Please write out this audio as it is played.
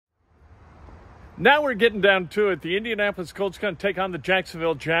Now we're getting down to it. The Indianapolis Colts going to take on the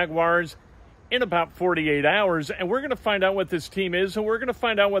Jacksonville Jaguars in about 48 hours, and we're going to find out what this team is, and we're going to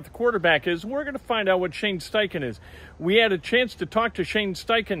find out what the quarterback is, and we're going to find out what Shane Steichen is. We had a chance to talk to Shane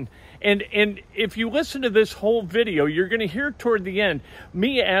Steichen, and if you listen to this whole video, you're going to hear toward the end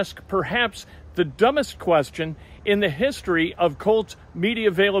me ask perhaps the dumbest question in the history of Colts media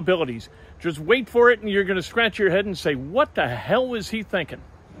availabilities. Just wait for it, and you're going to scratch your head and say, what the hell was he thinking?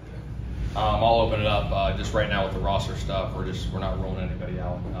 I'll open it up just right now with the roster stuff. We're not ruling anybody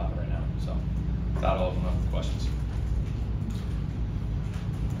out right now. So that'll open up the questions.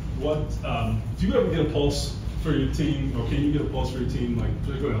 What do you ever get a pulse for your team, or can you get a pulse for your team, like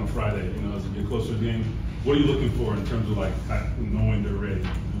particularly on Friday? You know, as you get closer to the game, what are you looking for in terms of like knowing they're ready?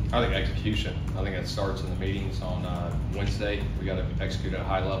 I think execution. I think it starts in the meetings on Wednesday. We got to execute at a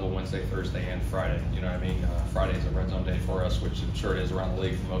high level Wednesday, Thursday, and Friday. You know what I mean? Friday is a red zone day for us, which I'm sure it is around the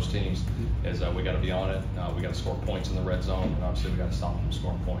league for most teams. Is we got to be on it. We got to score points in the red zone, and obviously we got to stop them from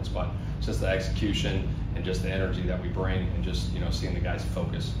scoring points. But just the execution and just the energy that we bring, and just seeing the guys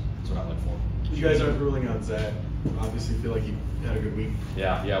focus. That's what I look for. You guys aren't ruling out Zach. Obviously, feel like he had a good week.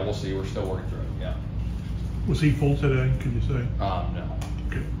 Yeah, we'll see. We're still working through it. Yeah. Was he full today? Can you say? No.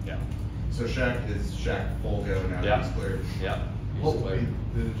 Okay. Yeah. So is Shaq full go now that he's cleared? Yeah. What will be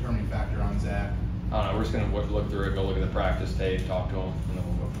the determining factor on Zach? I don't know. We're just going to look through it, go look at the practice tape, talk to him, and then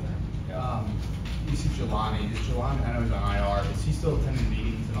we'll go from there. Yeah. You see Jelani. Is Jelani, I know he's on IR. Is he still attending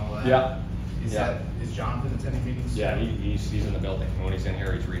meetings and all that? Yeah. Is Jonathan attending meetings? Yeah, he's in the building. And when he's in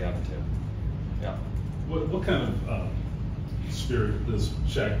here, he's rehabbing too. Yeah. What kind of spirit does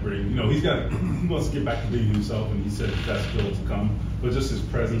Shaq bring? You know, he wants to get back to being himself, and he said that's still to come. But just his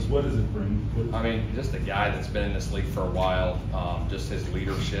presence, what does it bring? I mean, just a guy that's been in this league for a while. Just his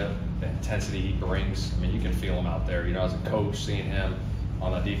leadership, the intensity he brings. I mean, you can feel him out there. You know, as a coach, seeing him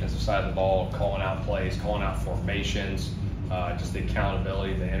on the defensive side of the ball, calling out plays, calling out formations, just the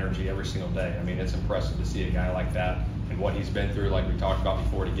accountability, the energy every single day. I mean, it's impressive to see a guy like that and what he's been through, like we talked about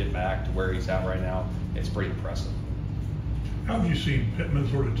before, to get back to where he's at right now. It's pretty impressive. How have you seen Pittman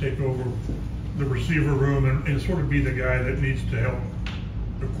sort of take over the receiver room and sort of be the guy that needs to help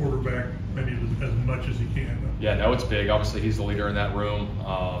the quarterback maybe as much as he can? Yeah, no, it's big. Obviously, he's the leader in that room.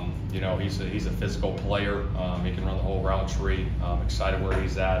 He's a physical player. He can run the whole route tree. Excited where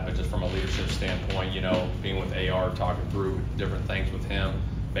he's at, but just from a leadership standpoint, being with AR, talking through different things with him,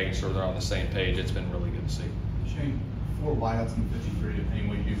 making sure they're on the same page, it's been really good to see. Shane, 4 wideouts in the 53, depending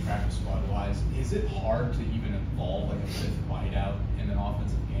what you do practice squad-wise, is it hard to even involve like a 5th wideout in an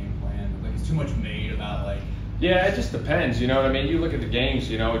offensive game plan? Like, it's too much made about like. Yeah, it just depends. You know what I mean? You look at the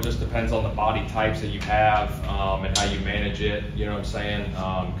games. It just depends on the body types that you have and how you manage it. You know what I'm saying?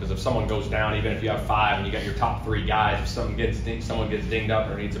 Because if someone goes down, even if you have 5 and you got your top 3 guys, if someone gets dinged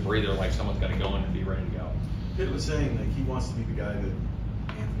up or needs a breather, like someone's got to go in and be ready to go. Pitt was saying like he wants to be the guy that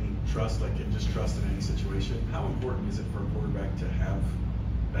Anthony trusts, like can just trust in any situation. How important is it for a quarterback to have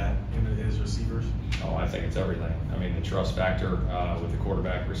that in his receivers? Oh, I think it's everything. I mean, the trust factor with the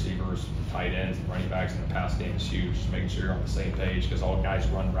quarterback, receivers, tight ends, and running backs in the pass game is huge. Just making sure you're on the same page, because all guys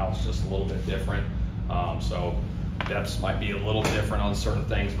run routes just a little bit different. So depths might be a little different on certain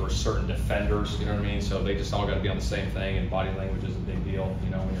things versus certain defenders. You know what I mean? So they just all got to be on the same thing, and body language is a big deal.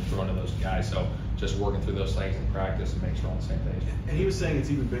 When you're throwing to those guys. So just working through those things in practice and make sure we're on the same page. And he was saying it's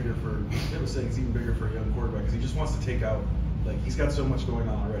even bigger for a young quarterback, because he just wants to take out. Like, he's got so much going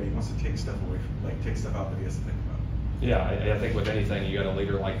on already. He wants to take stuff away take stuff out that he has to think about. Yeah, I think with anything, you got a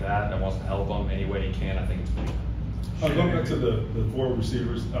leader like that wants to help them any way he can. I think it's big. Going back to the 4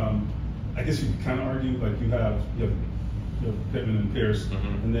 receivers, I guess you could kind of argue like you have Pittman and Pierce,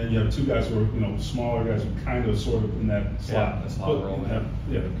 and then you have 2 guys who are smaller guys who kind of sort of in that slot. Yeah, that slot role.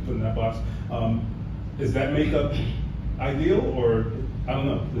 Put in that box. Is that makeup ideal, or? I don't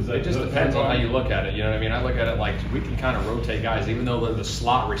know. It just depends on how you look at it. You know what I mean? I look at it like we can kind of rotate guys, even though they're the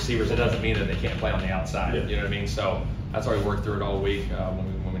slot receivers. It doesn't mean that they can't play on the outside. Yeah. You know what I mean? So that's why we work through it all week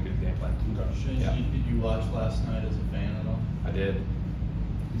when we do the game plan. Shane, did you watch last night as a fan at all? I did.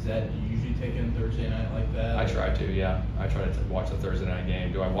 Is that usually taken Thursday night like that? I try to, yeah. I try to watch the Thursday night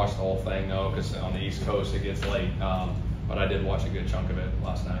game. Do I watch the whole thing? No, because on the East Coast it gets late. But I did watch a good chunk of it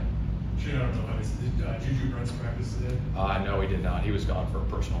last night. Shane, I don't know, did Juju Brent's practice today? No, he did not. He was gone for a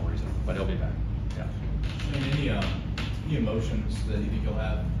personal reason, but he'll be back. Yeah. Shane, any emotions that you think you'll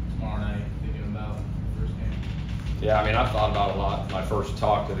have tomorrow night thinking about the first game? Yeah, I mean, I've thought about it a lot. My first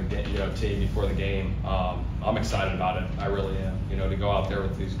talk to the team before the game. I'm excited about it. I really am. To go out there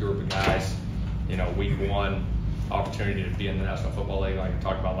with these group of guys. Week 1 opportunity to be in the National Football League, like I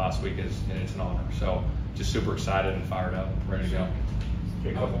talked about last week, it's an honor. So just super excited and fired up, ready to go.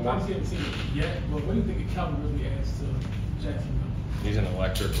 a couple I months. haven't seen it yet, but what do you think Calvin really adds to Jacksonville? He's an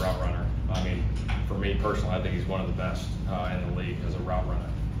electric route runner. I mean, for me personally, I think he's one of the best in the league as a route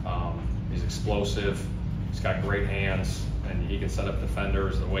runner. He's explosive. He's got great hands, and he can set up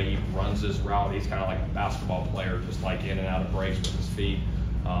defenders. The way he runs his route, he's kind of like a basketball player, just like in and out of breaks with his feet.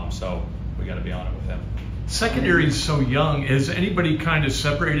 So we got to be on it with him. Secondary is so young. Has anybody kind of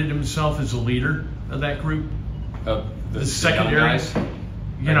separated himself as a leader of that group? The secondary young guys,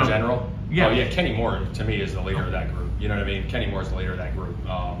 in general? Yeah. Oh, yeah, Kenny Moore, to me, is the leader of that group. You know what I mean? Kenny Moore's the leader of that group.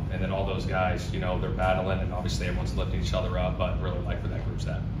 And then all those guys, you know, they're battling, and obviously everyone's lifting each other up, but really like where that group's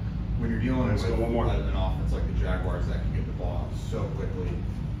at. When you're dealing with So one more. an offense like the Jaguars that can get the ball out so quickly,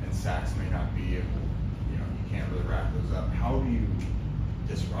 and sacks may not be able, you can't really rack those up. How do you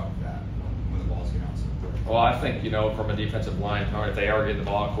disrupt that when the balls get out so quick? Well, I think, from a defensive line, if they are getting the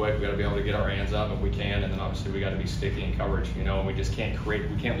ball quick, we got to be able to get our hands up if we can, and then obviously we got to be sticky in coverage, and we just can't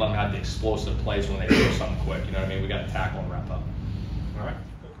let them have the explosive plays when they do something quick, you know what I mean? We got to tackle and wrap up. All right.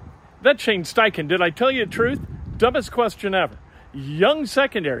 That's Shane Steichen. Did I tell you the truth? Dumbest question ever. Young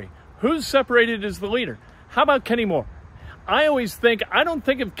secondary. Who's separated as the leader? How about Kenny Moore? I don't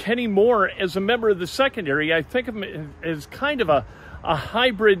think of Kenny Moore as a member of the secondary. I think of him as kind of a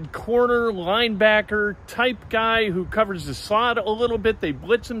hybrid corner linebacker type guy who covers the slot a little bit. They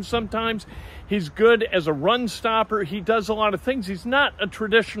blitz him sometimes. He's good as a run stopper. He does a lot of things. He's not a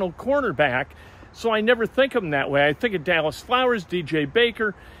traditional cornerback, so I never think of him that way. I think of Dallas Flowers, DJ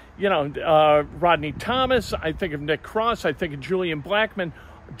Baker, Rodney Thomas. I think of Nick Cross. I think of Julian Blackmon,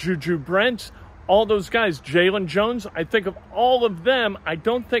 Juju Brents, all those guys, Jalen Jones. I think of all of them. I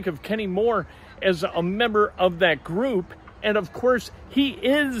don't think of Kenny Moore as a member of that group. And of course, he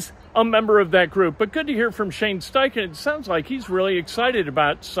is a member of that group. But good to hear from Shane Steichen. It sounds like he's really excited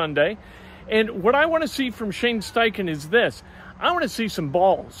about Sunday. And what I want to see from Shane Steichen is this. I want to see some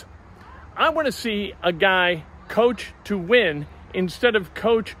balls. I want to see a guy coach to win instead of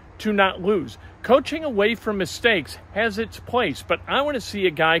coach to not lose. Coaching away from mistakes has its place, but I want to see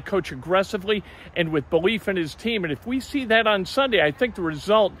a guy coach aggressively and with belief in his team. And if we see that on Sunday, I think the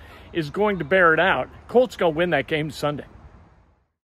result is going to bear it out. Colts going to win that game Sunday.